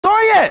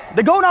yet.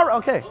 The goal not,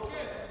 okay.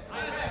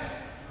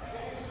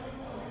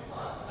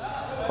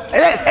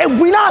 Hey,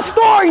 we not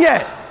scoring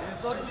yet.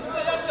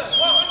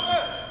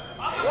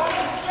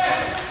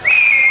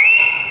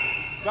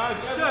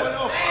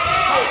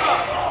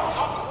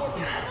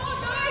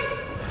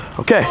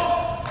 Okay.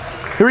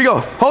 Here we go.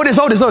 Hold this.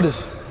 All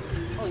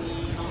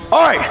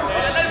right.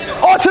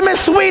 Ultimate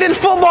Sweden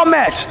football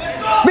match.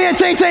 Me and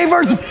Tay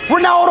versus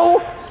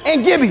Ronaldo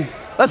and Gibby.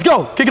 Let's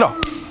go. Kick it off.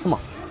 Come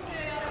on.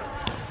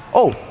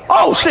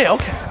 Oh shit.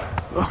 Okay.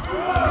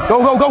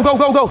 Go.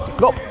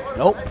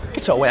 Nope.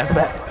 Get your ass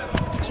back.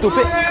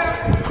 Stupid.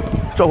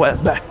 Get your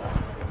ass back.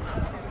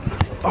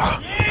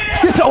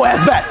 Get your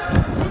ass back.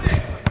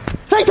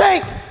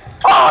 Tay.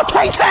 Oh,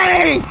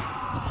 Tay.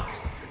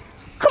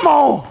 Come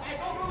on.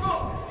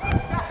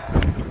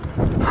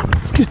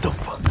 Get the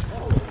fuck.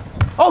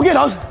 Oh, get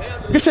us.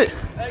 Good shit.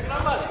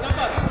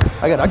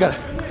 I got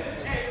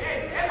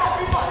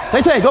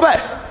it. Tay, go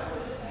back.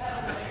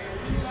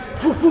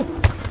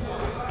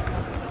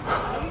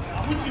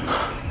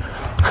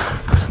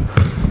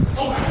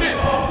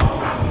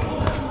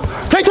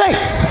 Tay.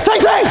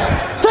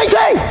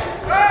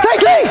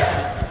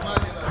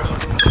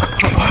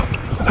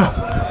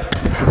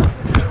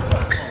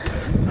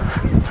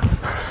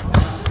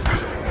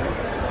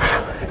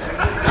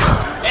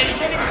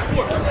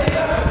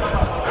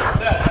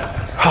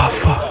 Oh,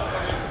 fuck.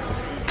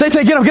 Tay,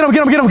 get him. You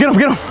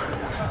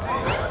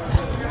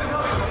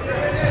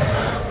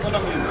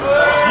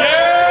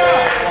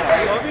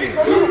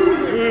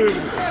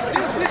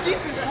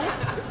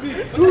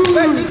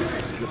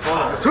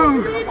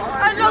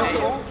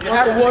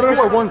have water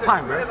for one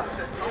time, right?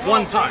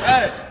 One time.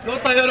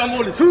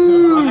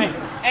 Two.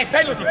 Hey,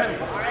 penalty.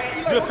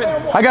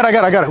 I got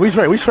it. We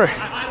straight.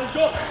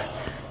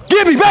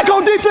 Gibby, back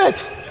on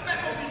defense.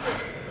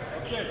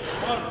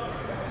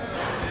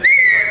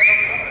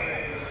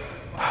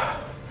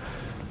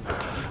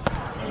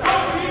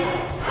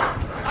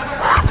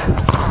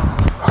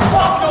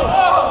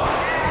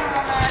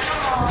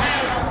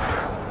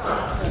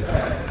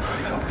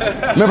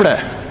 Remember that.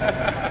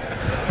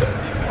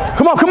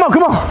 Come on.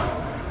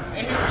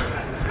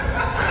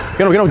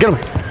 Get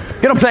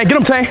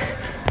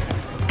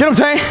him,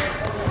 Tank.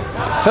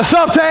 That's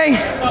up, Tank.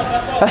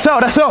 That's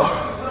out.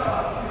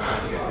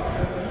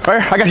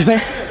 Right here, I got you,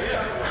 Tank.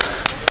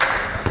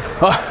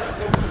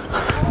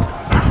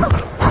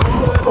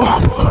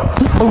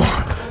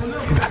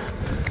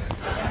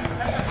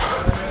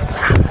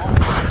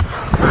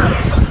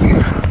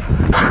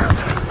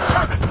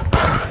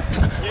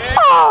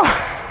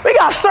 We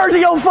got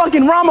Sergio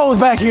fucking Ramos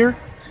back here.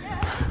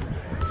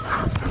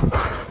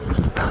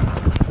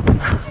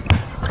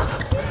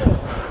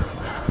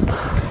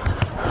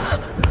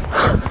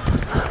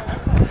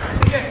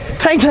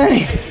 Tank.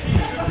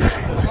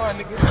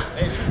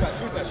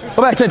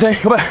 Go back,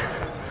 Tank. Go back.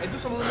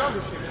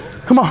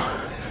 Come on.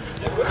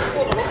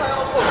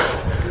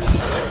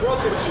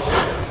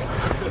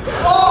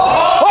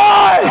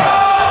 Oi!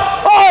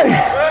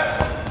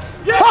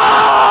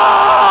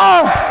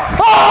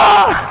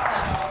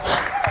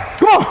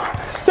 Come on.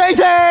 Tank.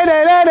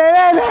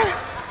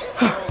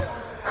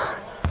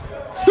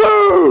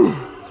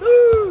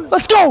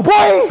 Let's go,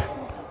 boy.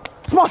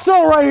 It's my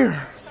soul right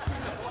here.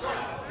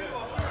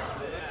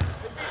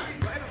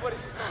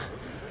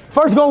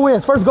 First goal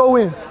wins.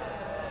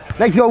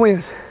 Next goal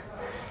wins.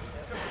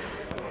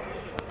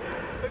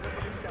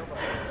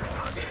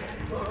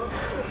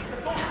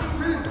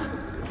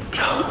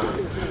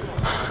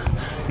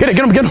 Get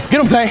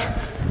him, Tay.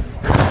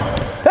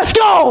 Let's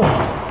go!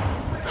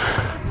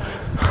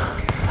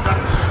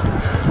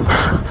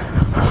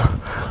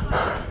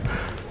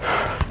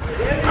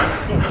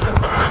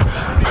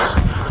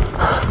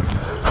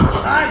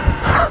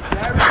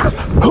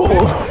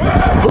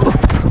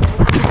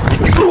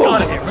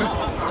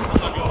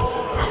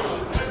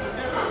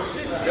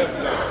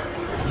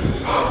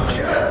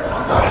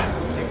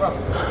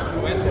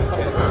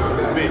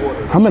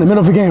 I'm in the middle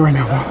of the game right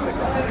now, bro.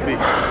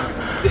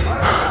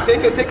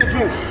 Take a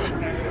drink.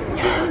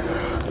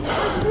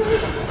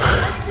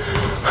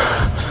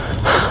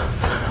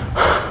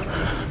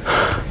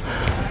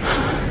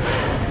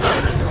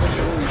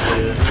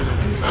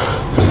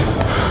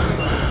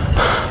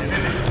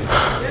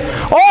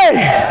 Oi!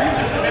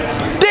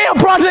 Damn,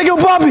 Project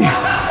and Bobby!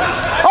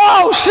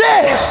 Oh,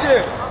 shit!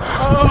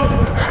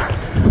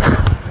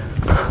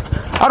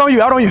 Out on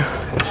you.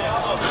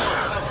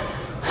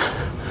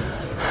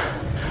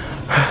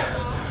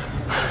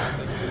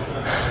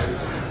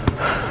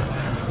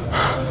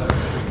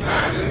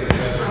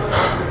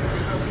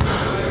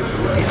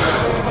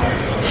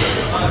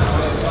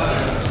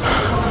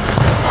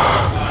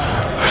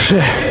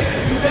 Shit.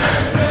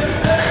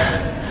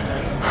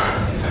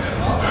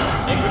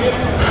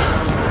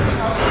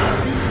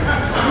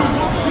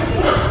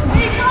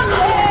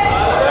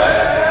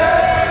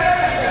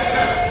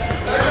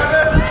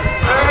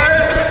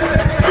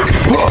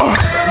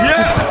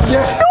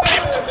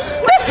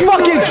 That's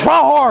fucking try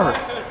hard.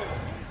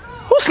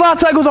 Who slide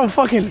tackles on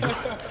fucking?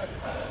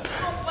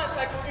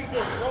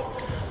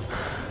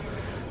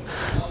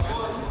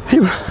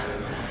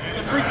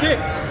 Free kick.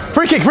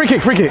 Free kick, free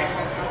kick, free kick.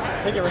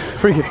 Take it, Rick.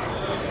 Free kick.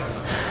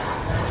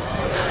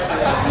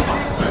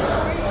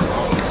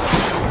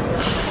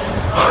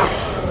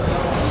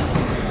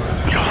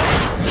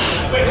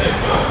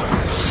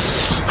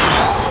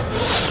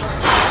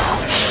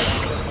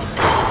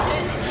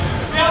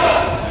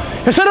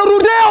 Esse era o do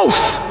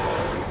Deus!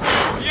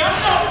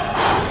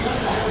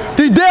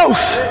 De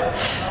Deus!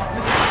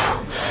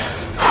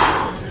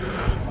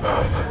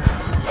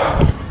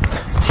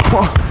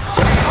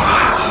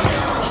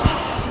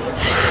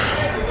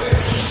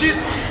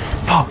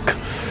 Fuck.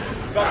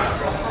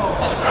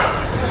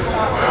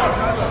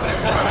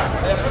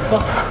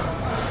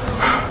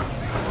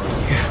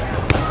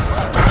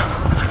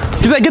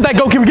 Get that,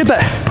 goalkeeper, get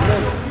that.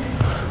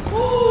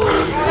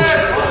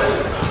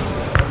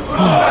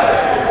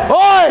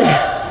 Oi!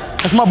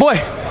 That's my boy.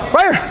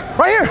 Right here,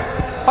 right here.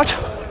 Watch.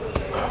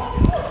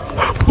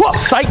 Whoa,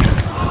 psych.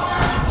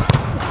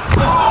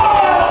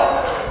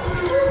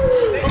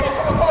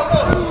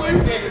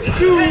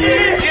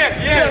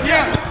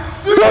 Yeah.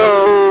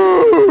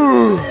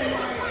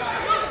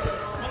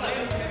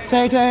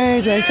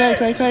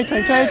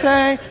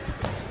 Tay.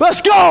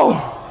 Let's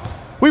go.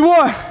 We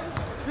won.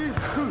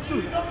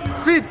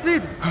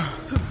 Speed.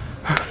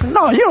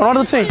 No, you don't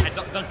know the thing.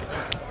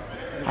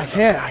 I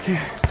can't.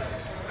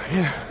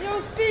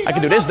 Yo, Speed. I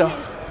can do this though.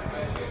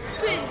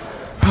 Speed.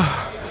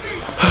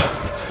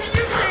 Can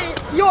you say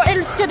jag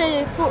älskar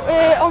dig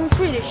on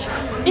Swedish?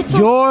 It's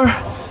Your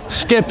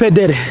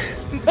skepedere.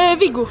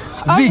 Viggo.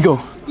 Viggo.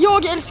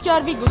 Jag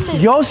älskar Viggo. Säg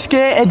det. Jag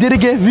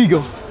skepedere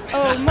Viggo.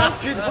 Oh, my.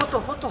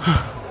 Foto.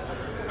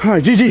 All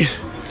right, GG's.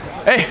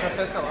 Hey.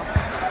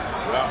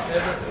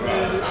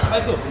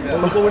 Also,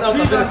 when we're going out,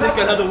 I'm gonna take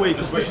another way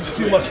because this is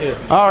too much here.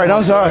 All right,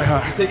 I'm sorry. All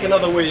right. Take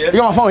another way, yeah? You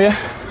got my phone, yeah?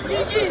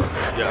 GG.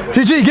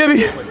 GG,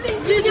 Gibby.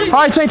 GG.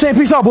 All right, Tay,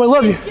 peace out, boy.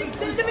 Love you.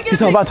 Let me get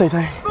Peace out, bye,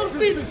 Tay. Bro,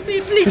 Speed,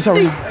 Peace out.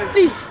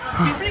 please.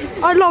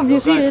 I love you,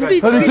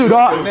 Speed. Love you too,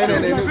 dog.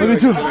 Love you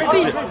too.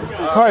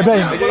 All right,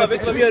 babe.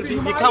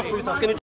 Vi kan få ut,